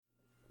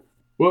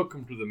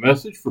Welcome to the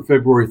message for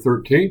February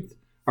 13th.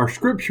 Our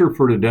scripture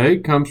for today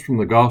comes from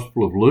the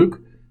Gospel of Luke,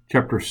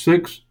 chapter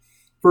 6,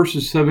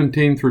 verses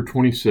 17 through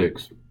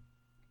 26.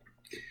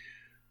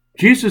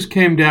 Jesus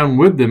came down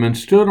with them and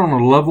stood on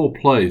a level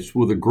place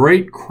with a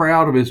great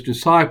crowd of his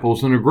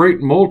disciples and a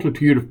great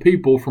multitude of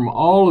people from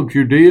all of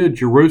Judea,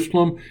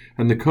 Jerusalem,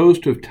 and the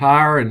coast of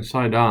Tyre and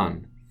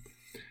Sidon.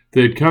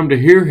 They had come to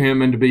hear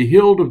him and to be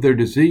healed of their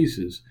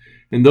diseases,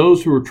 and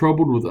those who were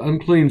troubled with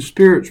unclean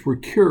spirits were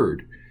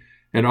cured.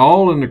 And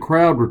all in the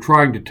crowd were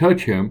trying to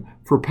touch him,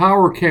 for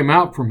power came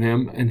out from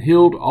him and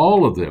healed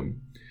all of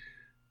them.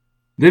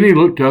 Then he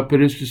looked up at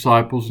his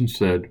disciples and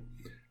said,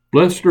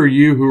 "Blessed are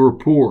you who are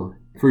poor,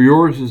 for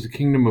yours is the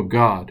kingdom of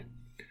God.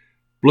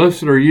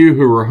 Blessed are you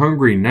who are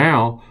hungry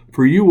now,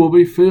 for you will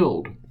be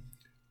filled.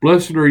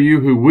 Blessed are you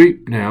who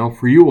weep now,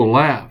 for you will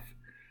laugh.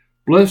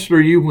 Blessed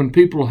are you when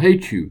people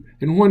hate you,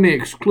 and when they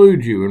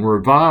exclude you, and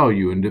revile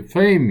you, and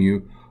defame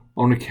you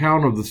on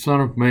account of the Son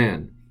of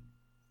Man.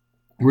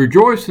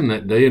 Rejoice in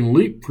that day and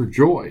leap for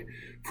joy,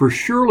 for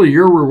surely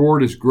your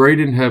reward is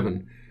great in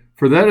heaven,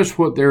 for that is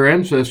what their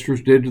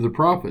ancestors did to the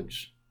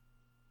prophets.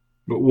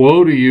 But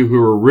woe to you who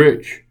are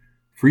rich,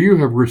 for you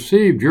have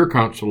received your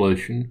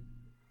consolation.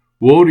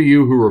 Woe to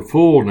you who are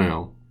full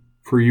now,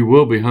 for you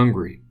will be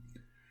hungry.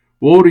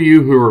 Woe to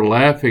you who are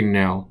laughing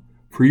now,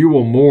 for you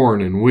will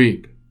mourn and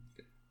weep.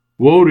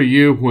 Woe to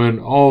you when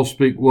all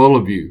speak well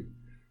of you,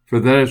 for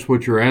that is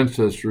what your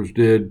ancestors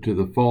did to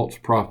the false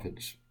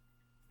prophets."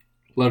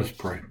 Let us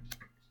pray.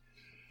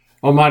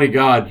 Almighty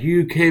God,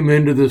 you came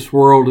into this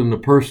world in the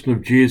person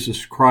of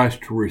Jesus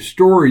Christ to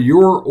restore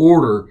your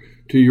order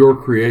to your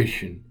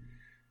creation.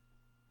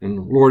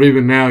 And Lord,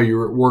 even now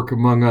you're at work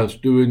among us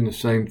doing the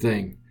same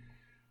thing.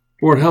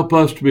 Lord, help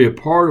us to be a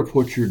part of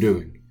what you're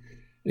doing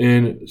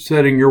in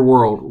setting your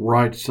world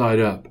right side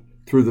up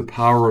through the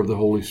power of the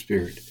Holy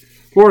Spirit.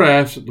 Lord, I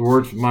ask that the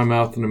words of my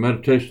mouth and the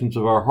meditations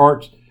of our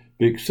hearts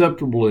be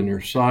acceptable in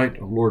your sight,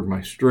 O Lord,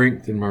 my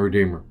strength and my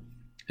Redeemer.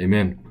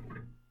 Amen.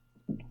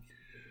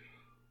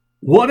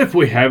 What if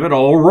we have it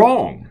all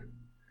wrong?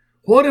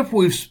 What if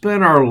we've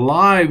spent our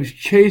lives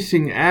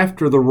chasing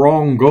after the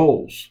wrong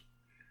goals?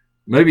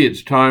 Maybe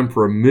it's time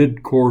for a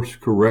mid-course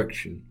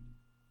correction.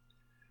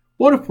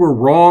 What if we're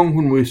wrong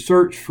when we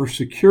search for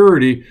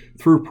security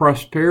through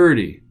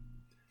prosperity?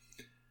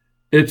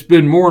 It's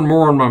been more and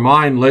more on my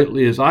mind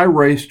lately as I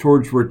race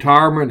towards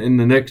retirement in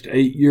the next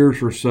 8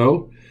 years or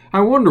so.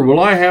 I wonder,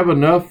 will I have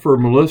enough for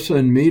Melissa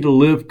and me to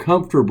live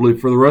comfortably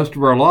for the rest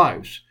of our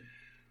lives?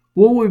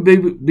 Will we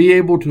be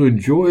able to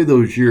enjoy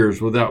those years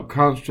without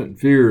constant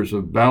fears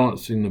of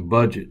balancing the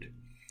budget?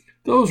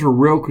 Those are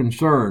real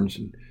concerns,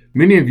 and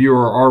many of you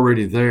are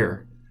already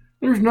there.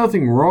 There's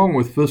nothing wrong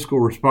with fiscal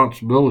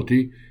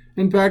responsibility.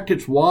 In fact,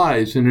 it's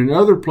wise, and in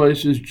other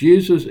places,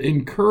 Jesus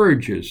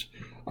encourages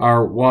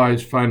our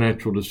wise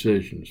financial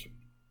decisions.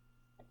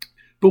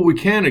 But we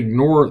can't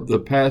ignore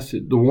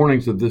the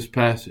warnings of this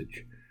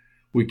passage.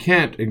 We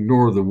can't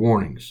ignore the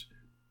warnings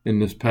in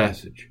this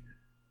passage.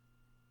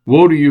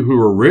 Woe to you who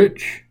are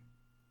rich!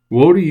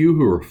 Woe to you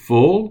who are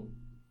full!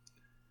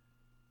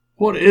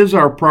 What is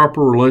our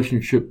proper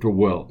relationship to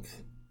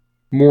wealth?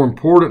 More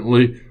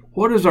importantly,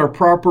 what is our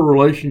proper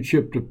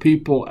relationship to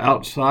people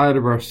outside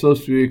of our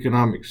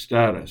socioeconomic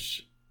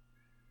status?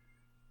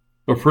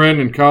 A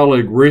friend and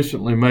colleague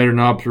recently made an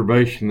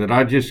observation that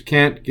I just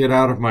can't get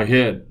out of my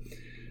head.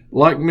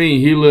 Like me,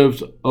 he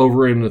lives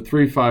over in the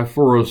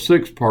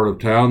 35406 part of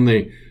town,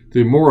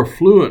 the more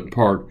affluent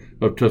part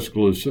of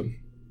Tuscaloosa.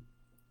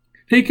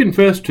 He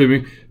confessed to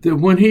me that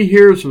when he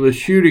hears of a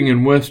shooting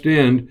in West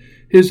End,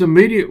 his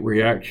immediate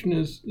reaction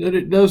is that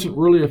it doesn't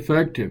really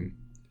affect him.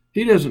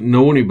 He doesn't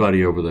know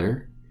anybody over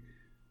there.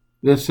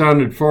 That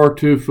sounded far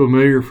too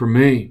familiar for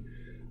me.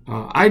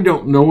 I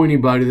don't know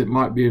anybody that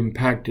might be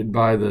impacted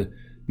by the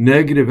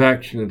negative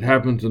action that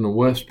happens in the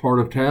west part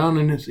of town,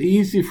 and it's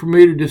easy for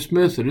me to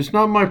dismiss it. It's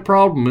not my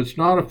problem. It's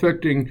not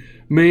affecting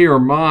me or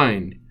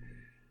mine.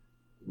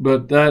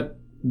 But that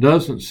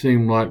doesn't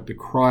seem like the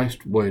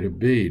Christ way to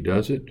be,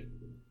 does it?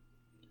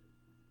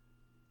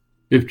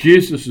 If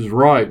Jesus is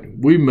right,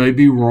 we may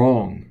be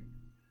wrong.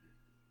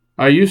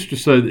 I used to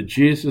say that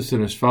Jesus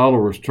and his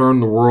followers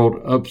turned the world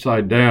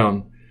upside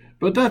down,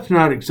 but that's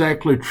not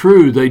exactly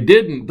true. They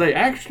didn't. They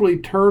actually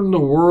turned the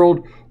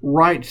world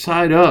right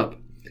side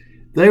up.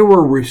 They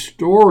were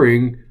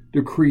restoring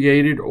the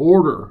created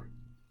order.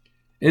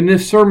 In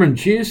this sermon,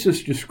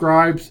 Jesus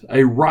describes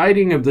a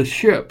righting of the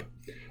ship,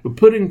 of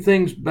putting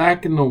things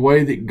back in the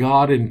way that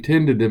God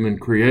intended them in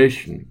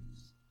creation.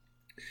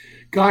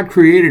 God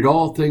created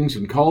all things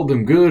and called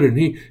them good, and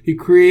He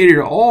created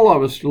all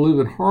of us to live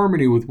in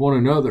harmony with one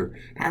another.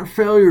 Our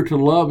failure to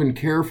love and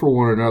care for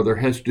one another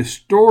has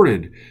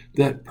distorted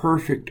that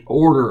perfect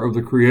order of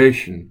the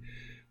creation.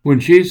 When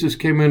Jesus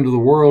came into the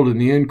world in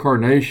the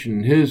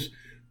incarnation, His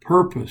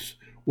purpose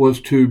was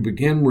to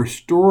begin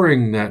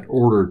restoring that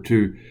order,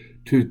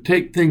 to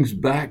take things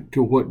back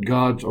to what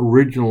God's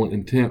original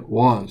intent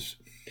was.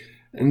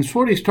 And it's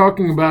what he's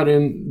talking about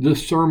in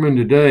this sermon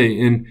today,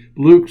 in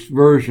Luke's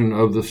version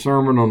of the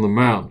Sermon on the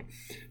Mount.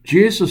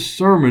 Jesus'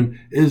 sermon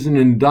is an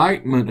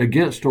indictment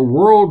against a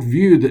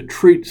worldview that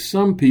treats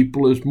some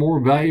people as more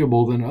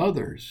valuable than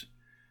others.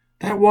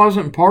 That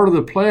wasn't part of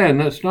the plan.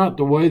 That's not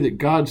the way that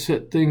God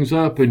set things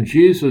up. And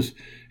Jesus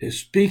is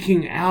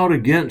speaking out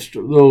against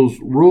those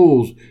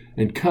rules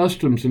and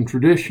customs and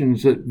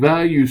traditions that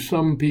value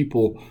some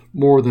people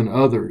more than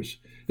others.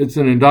 It's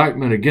an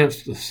indictment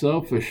against the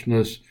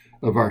selfishness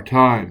of our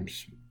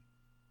times.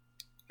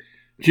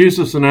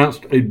 Jesus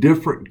announced a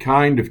different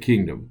kind of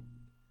kingdom.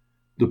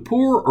 The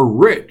poor are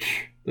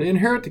rich. They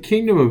inherit the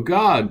kingdom of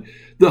God.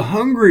 The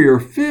hungry are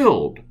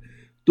filled.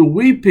 The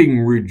weeping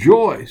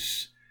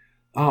rejoice.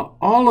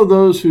 All of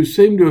those who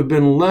seem to have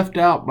been left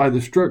out by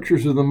the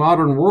structures of the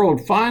modern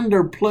world find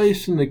their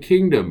place in the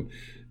kingdom.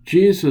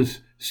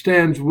 Jesus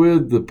stands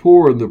with the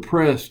poor and the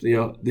oppressed,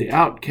 the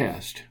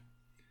outcast.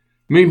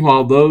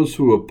 Meanwhile, those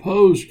who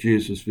oppose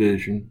Jesus'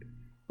 vision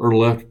are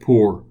left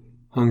poor,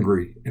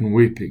 hungry, and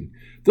weeping.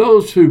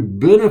 Those who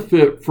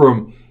benefit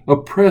from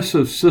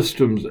oppressive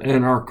systems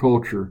in our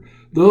culture,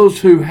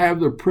 those who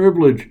have the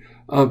privilege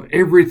of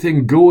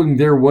everything going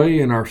their way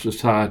in our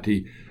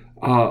society,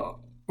 are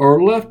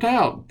left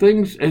out.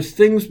 As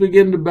things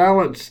begin to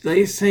balance,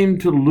 they seem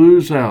to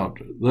lose out.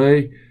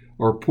 They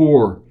are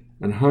poor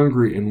and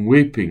hungry and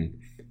weeping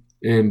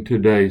in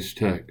today's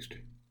text.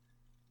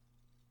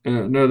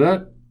 Now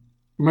that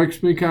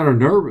makes me kind of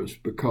nervous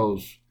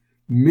because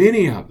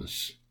many of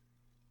us,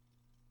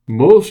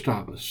 most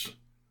of us,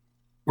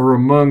 are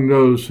among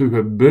those who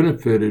have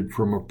benefited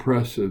from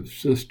oppressive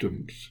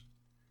systems.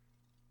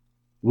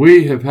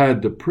 We have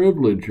had the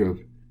privilege of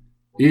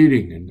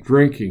eating and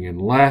drinking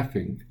and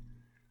laughing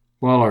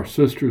while our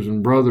sisters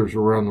and brothers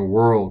around the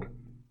world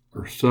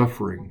are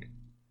suffering.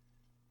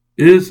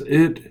 Is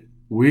it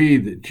we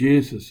that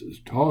Jesus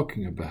is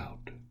talking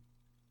about?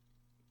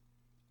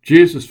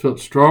 Jesus felt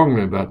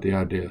strongly about the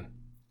idea.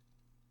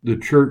 The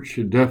church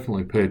should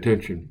definitely pay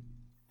attention.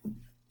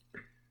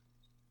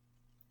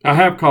 I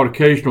have caught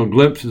occasional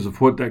glimpses of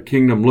what that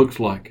kingdom looks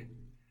like.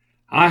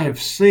 I have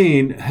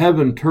seen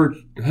heaven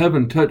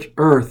touch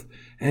earth,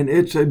 and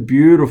it's a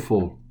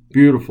beautiful,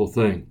 beautiful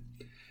thing.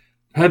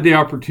 I've had the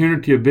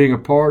opportunity of being a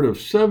part of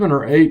 7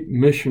 or 8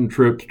 mission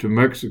trips to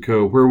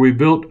Mexico where we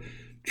built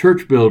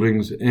church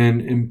buildings in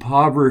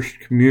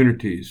impoverished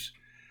communities.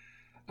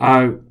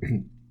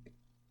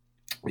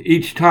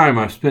 Each time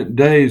I spent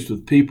days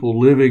with people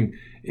living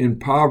in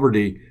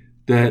poverty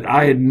that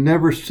I had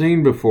never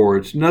seen before.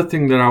 It's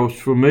nothing that I was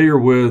familiar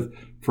with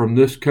from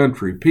this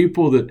country.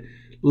 People that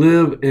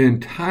live in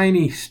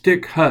tiny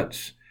stick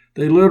huts.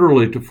 They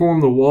literally, to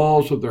form the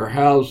walls of their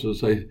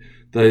houses,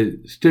 they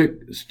stick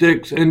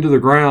sticks into the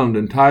ground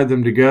and tie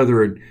them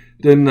together, and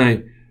then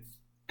they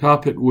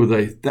top it with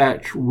a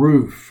thatch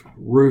roof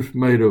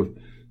made of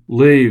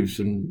leaves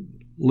and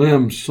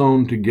limbs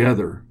sewn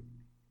together.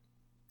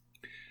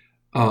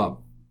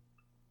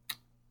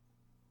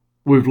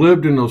 We've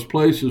lived in those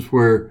places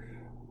where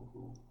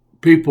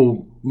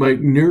people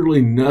make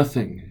nearly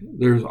nothing.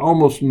 There's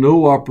almost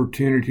no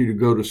opportunity to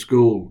go to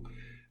school.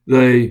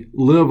 They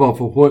live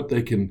off of what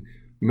they can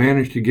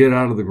manage to get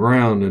out of the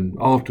ground, and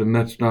often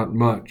that's not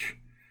much.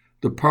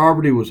 The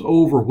poverty was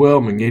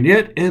overwhelming, and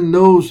yet in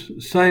those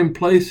same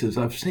places,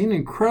 I've seen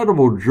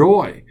incredible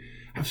joy.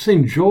 I've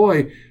seen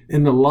joy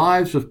in the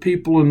lives of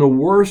people in the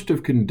worst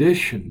of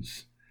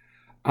conditions.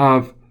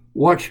 I've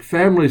watched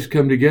families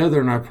come together,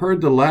 and I've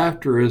heard the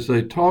laughter as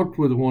they talked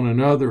with one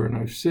another, and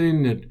I've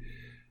seen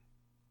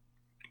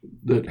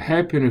that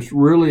happiness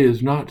really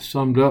is not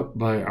summed up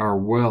by our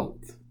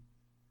wealth.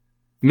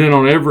 And then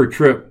on every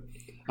trip,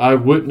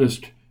 I've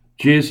witnessed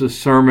Jesus'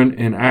 sermon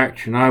in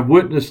action. I've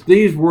witnessed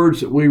these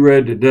words that we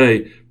read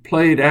today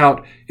played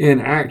out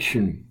in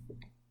action.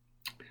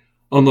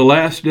 On the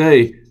last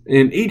day,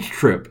 in each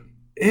trip,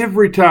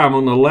 every time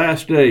on the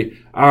last day,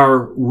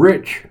 our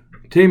rich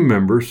team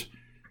members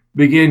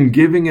begin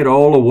giving it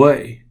all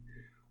away.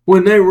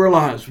 When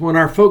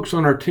our folks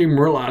on our team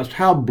realized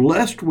how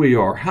blessed we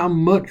are, how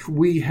much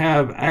we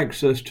have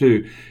access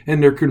to,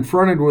 and they're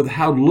confronted with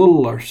how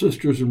little our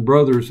sisters and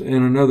brothers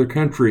in another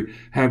country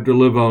have to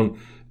live on,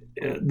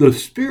 the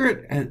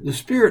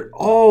Spirit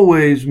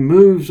always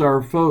moves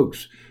our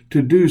folks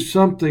to do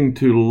something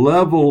to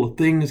level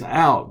things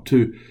out,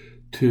 to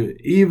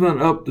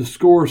even up the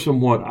score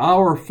somewhat.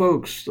 Our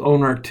folks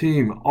on our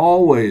team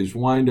always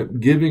wind up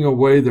giving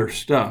away their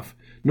stuff.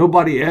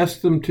 Nobody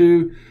asks them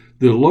to.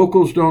 The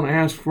locals don't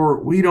ask for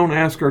it. We don't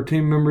ask our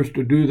team members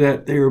to do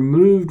that. They are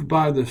moved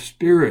by the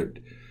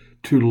Spirit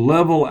to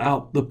level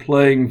out the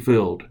playing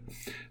field.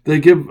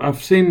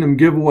 I've seen them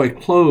give away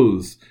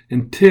clothes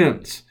and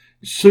tents,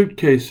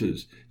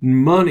 suitcases,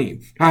 money.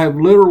 I have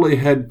literally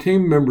had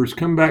team members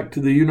come back to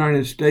the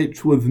United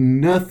States with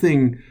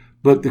nothing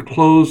but the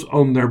clothes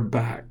on their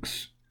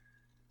backs.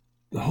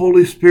 The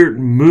Holy Spirit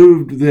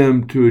moved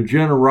them to a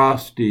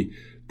generosity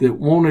that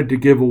wanted to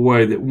give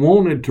away, that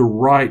wanted to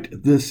right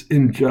this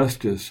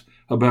injustice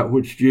about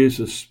which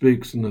Jesus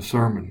speaks in the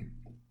sermon.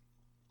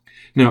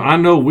 Now, I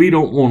know we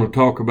don't want to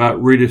talk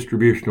about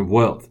redistribution of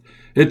wealth.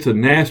 It's a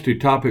nasty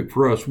topic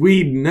for us.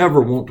 We never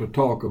want to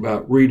talk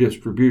about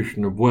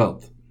redistribution of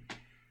wealth.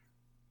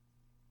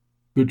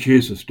 but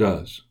Jesus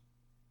does.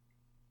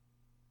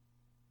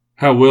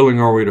 How willing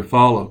are we to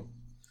follow?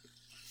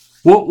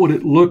 What would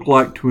it look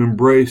like to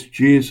embrace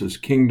Jesus'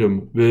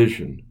 kingdom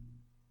vision?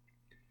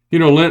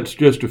 Lent's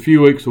just a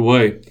few weeks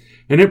away,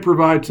 and it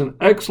provides an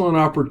excellent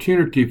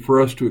opportunity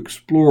for us to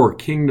explore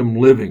kingdom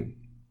living.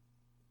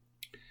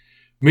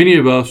 Many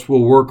of us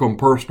will work on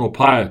personal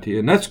piety,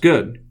 and that's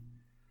good.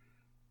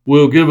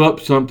 We'll give up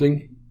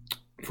something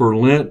for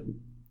Lent,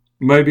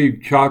 maybe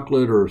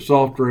chocolate or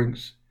soft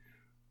drinks.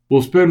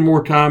 We'll spend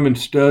more time in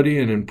study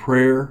and in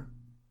prayer.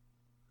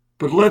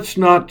 But let's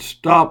not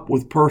stop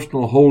with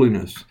personal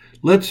holiness.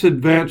 Let's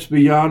advance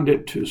beyond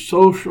it to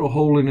social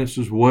holiness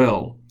as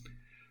well.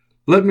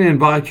 Let me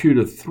invite you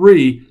to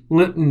 3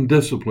 Lenten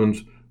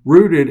disciplines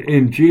rooted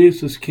in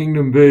Jesus'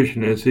 kingdom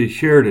vision as he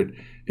shared it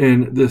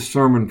in this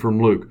sermon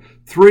from Luke.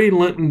 3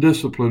 Lenten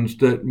disciplines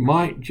that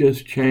might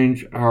just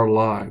change our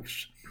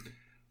lives.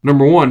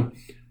 Number 1,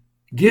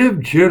 give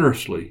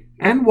generously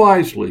and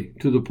wisely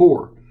to the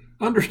poor.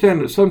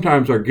 Understand that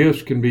sometimes our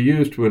gifts can be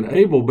used to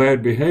enable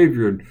bad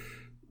behavior, and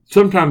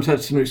sometimes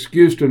that's an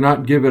excuse to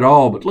not give at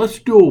all, but let's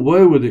do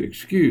away with the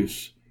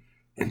excuse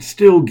and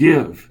still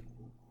give.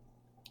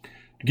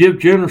 Give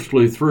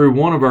generously through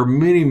one of our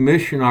many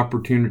mission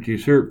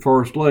opportunities here at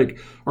Forest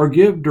Lake, or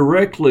give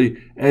directly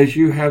as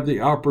you have the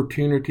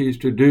opportunities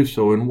to do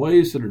so in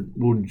ways that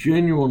will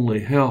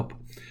genuinely help.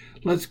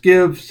 Let's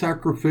give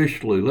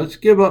sacrificially. Let's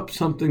give up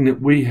something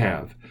that we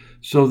have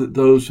so that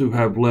those who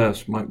have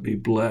less might be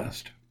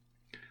blessed.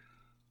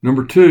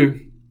 Number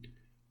 2,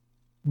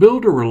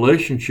 build a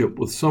relationship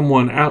with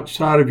someone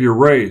outside of your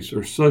race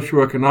or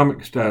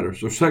socioeconomic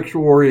status or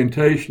sexual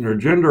orientation or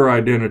gender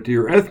identity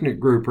or ethnic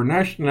group or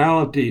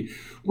nationality.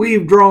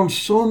 We've drawn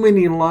so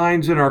many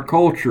lines in our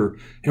culture,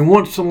 and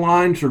once the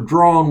lines are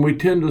drawn, we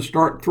tend to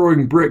start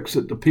throwing bricks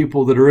at the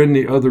people that are in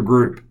the other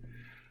group.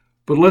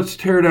 But let's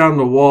tear down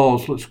the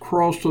walls, let's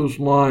cross those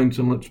lines,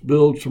 and let's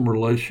build some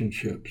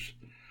relationships.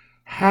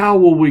 How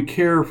will we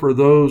care for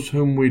those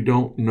whom we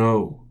don't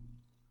know?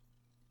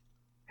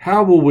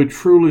 How will we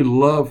truly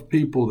love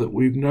people that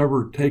we've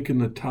never taken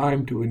the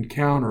time to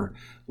encounter?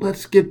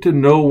 Let's get to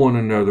know one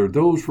another.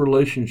 Those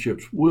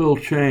relationships will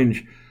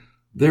change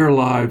their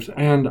lives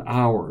and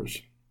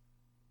ours.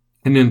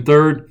 And then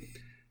 3rd,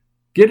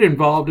 get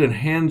involved in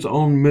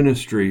hands-on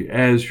ministry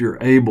as you're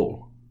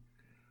able.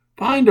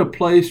 Find a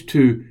place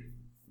to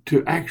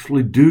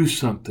actually do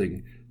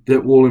something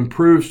that will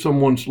improve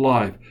someone's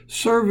life.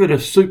 Serve at a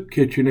soup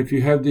kitchen if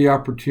you have the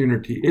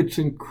opportunity. It's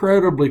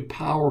incredibly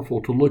powerful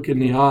to look in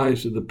the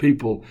eyes of the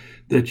people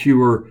that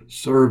you are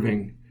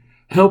serving.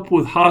 Help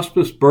with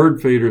hospice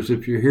bird feeders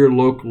if you're here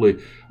locally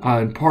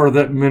and part of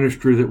that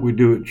ministry that we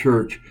do at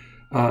church.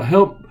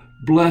 Help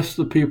bless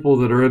the people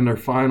that are in their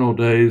final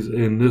days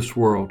in this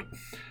world.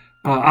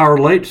 Our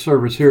late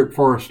service here at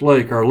Forest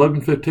Lake, our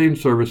 11:15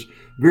 service,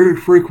 very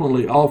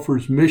frequently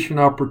offers mission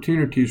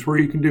opportunities where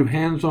you can do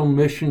hands-on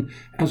mission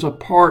as a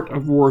part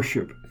of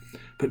worship.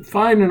 But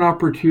find an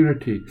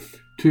opportunity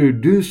to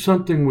do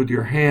something with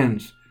your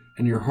hands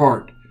and your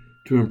heart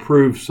to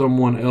improve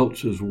someone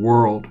else's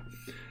world.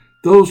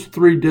 Those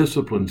 3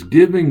 disciplines,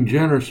 giving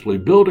generously,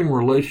 building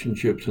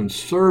relationships, and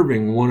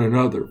serving one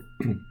another,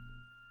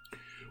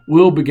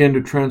 will begin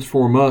to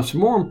transform us.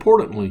 More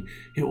importantly,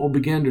 it will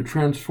begin to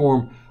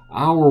transform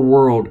our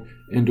world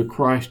into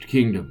Christ's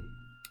kingdom.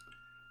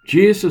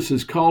 Jesus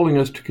is calling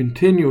us to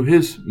continue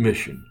his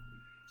mission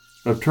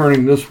of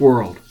turning this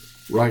world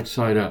right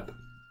side up.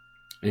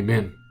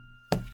 Amen.